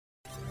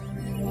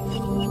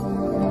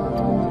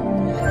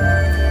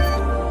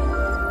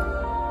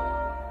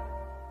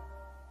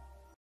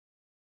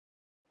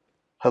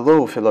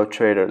Hello fellow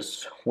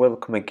traders,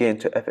 welcome again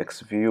to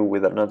FX View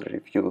with another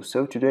review.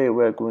 So today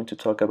we're going to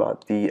talk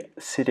about the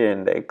City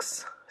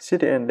Index.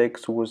 City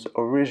Index was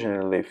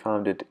originally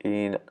founded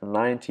in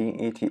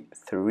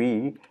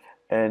 1983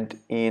 and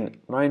in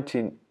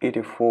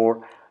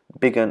 1984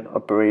 began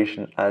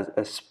operation as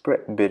a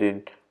spread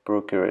bidding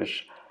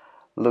brokerage.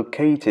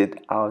 Located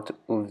out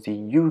of the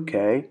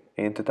UK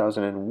in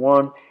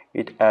 2001,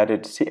 it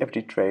added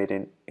CFD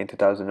trading. In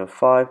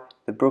 2005,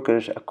 the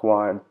brokerage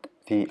acquired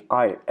the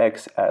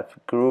IXF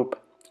Group,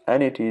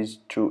 and it is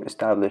to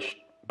establish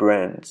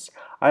brands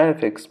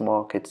IFX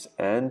Markets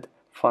and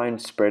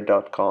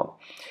findspread.com.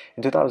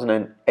 In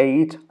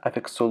 2008,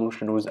 FX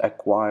Solution was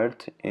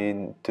acquired.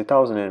 In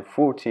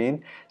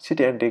 2014,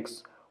 City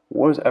Index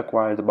was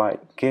acquired by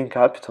Gain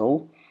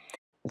Capital.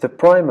 The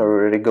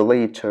primary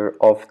regulator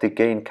of the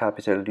Gain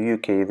Capital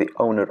UK, the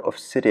owner of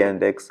City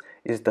Index,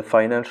 is the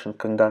Financial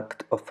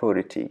Conduct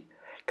Authority.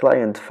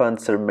 Client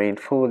funds remain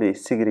fully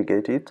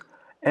segregated,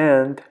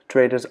 and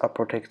traders are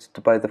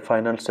protected by the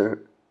Financial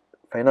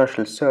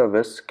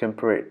Service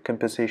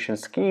Compensation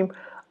Scheme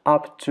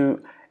up to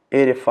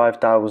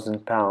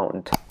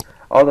 £85,000.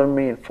 Other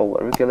meaningful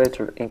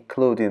regulators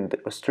including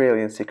the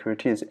Australian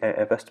Securities and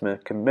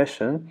Investment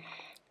Commission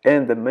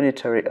and the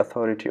Monetary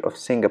Authority of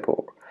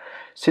Singapore.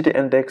 City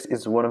Index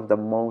is one of the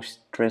most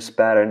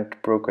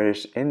transparent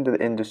brokerages in the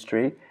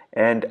industry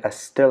and a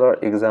stellar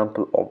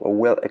example of a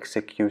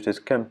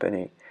well-executed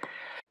company.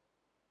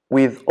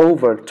 With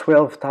over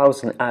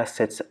 12,000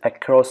 assets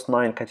across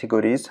 9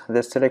 categories,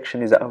 the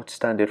selection is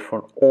outstanding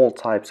for all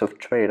types of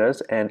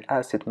traders and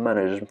asset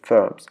management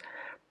firms.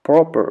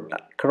 Proper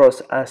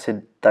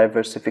cross-asset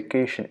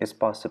diversification is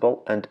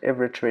possible, and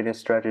every trading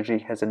strategy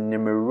has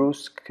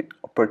numerous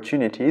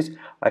opportunities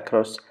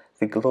across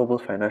the global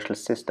financial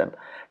system.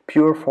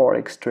 Pure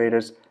Forex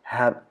traders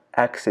have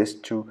access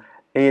to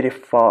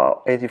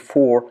 84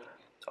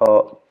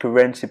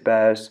 currency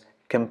pairs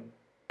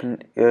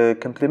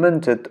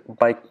complemented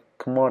by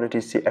commodity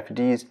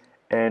CFDs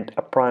and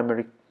a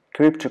primary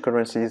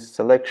cryptocurrencies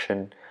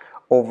selection.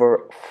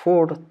 Over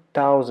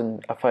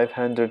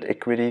 4,500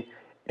 equity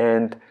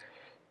and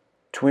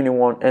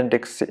 21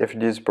 index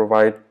CFDs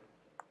provide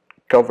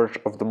coverage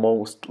of the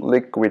most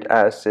liquid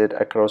asset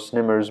across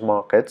numerous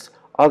markets.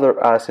 Other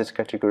asset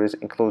categories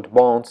include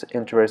bonds,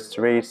 interest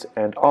rates,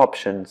 and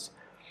options.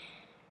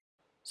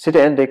 City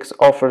Index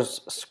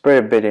offers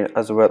spread bidding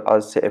as well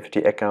as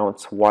CFD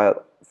accounts,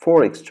 while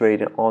Forex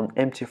trading on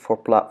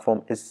MT4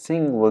 platform is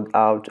singled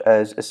out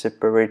as a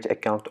separate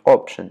account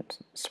option.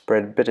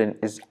 Spread bidding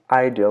is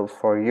ideal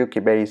for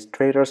UK-based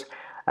traders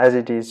as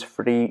it is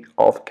free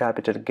of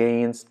capital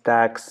gains,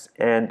 tax,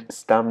 and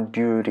stamp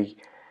duty.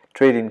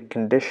 Trading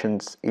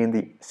conditions in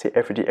the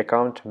CFD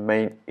account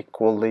remain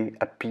equally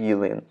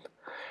appealing.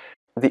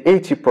 The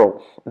AT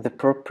Pro, the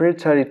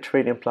proprietary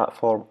trading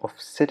platform of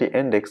City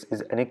Index,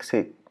 is an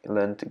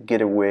excellent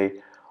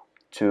gateway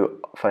to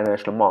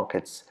financial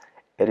markets.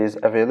 It is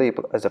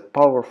available as a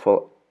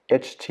powerful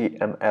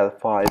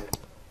HTML5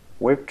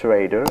 web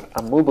trader,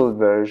 a mobile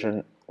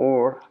version,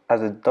 or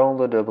as a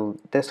downloadable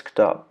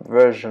desktop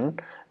version.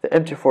 The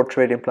MT4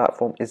 trading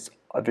platform is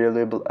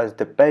available as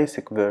the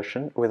basic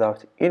version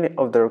without any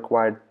of the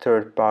required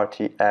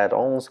third-party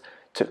add-ons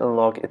to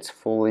unlock its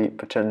full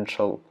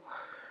potential.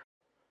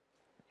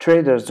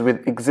 Traders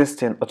with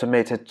existing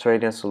automated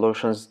trading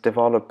solutions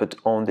developed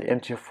on the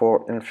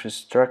MT4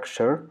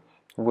 infrastructure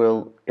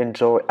will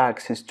enjoy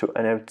access to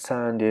an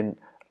outstanding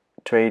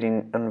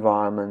trading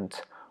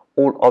environment.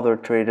 All other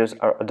traders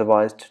are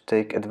advised to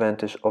take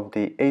advantage of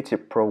the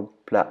AT Pro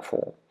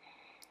platform.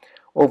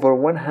 Over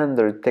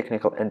 100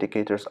 technical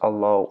indicators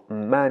allow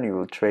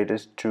manual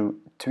traders to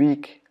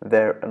tweak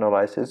their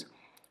analysis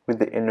with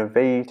the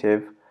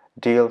innovative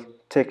deal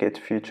ticket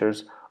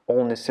features.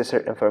 All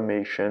necessary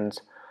information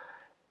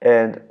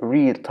and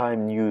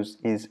real-time news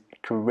is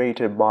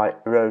curated by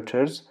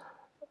Reuters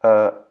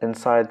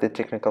inside the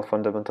Technical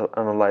Fundamental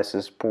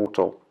Analysis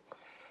portal.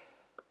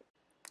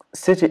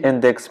 City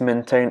Index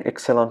maintains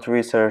excellent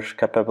research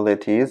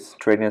capabilities.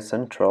 Trading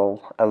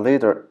Central, a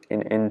leader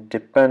in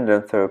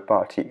independent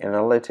third-party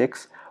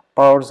analytics,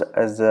 powers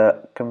as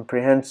a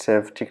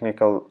comprehensive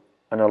technical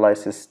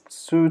analysis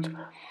suite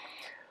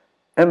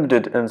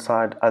embedded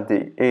inside at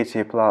the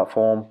AT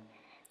platform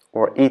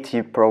or AT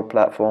Pro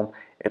platform.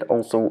 It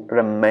also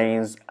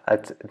remains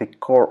at the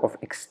core of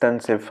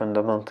extensive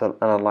fundamental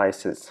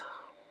analysis.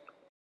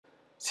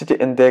 City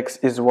Index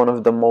is one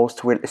of the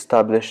most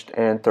well-established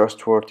and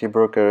trustworthy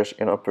brokerages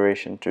in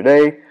operation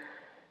today.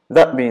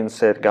 That being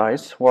said,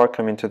 guys, we're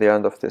coming to the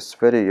end of this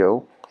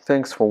video.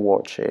 Thanks for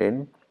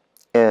watching,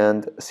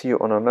 and see you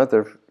on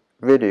another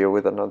video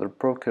with another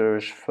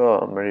brokerage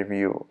firm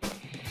review.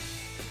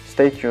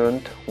 Stay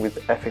tuned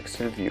with FX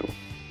Review.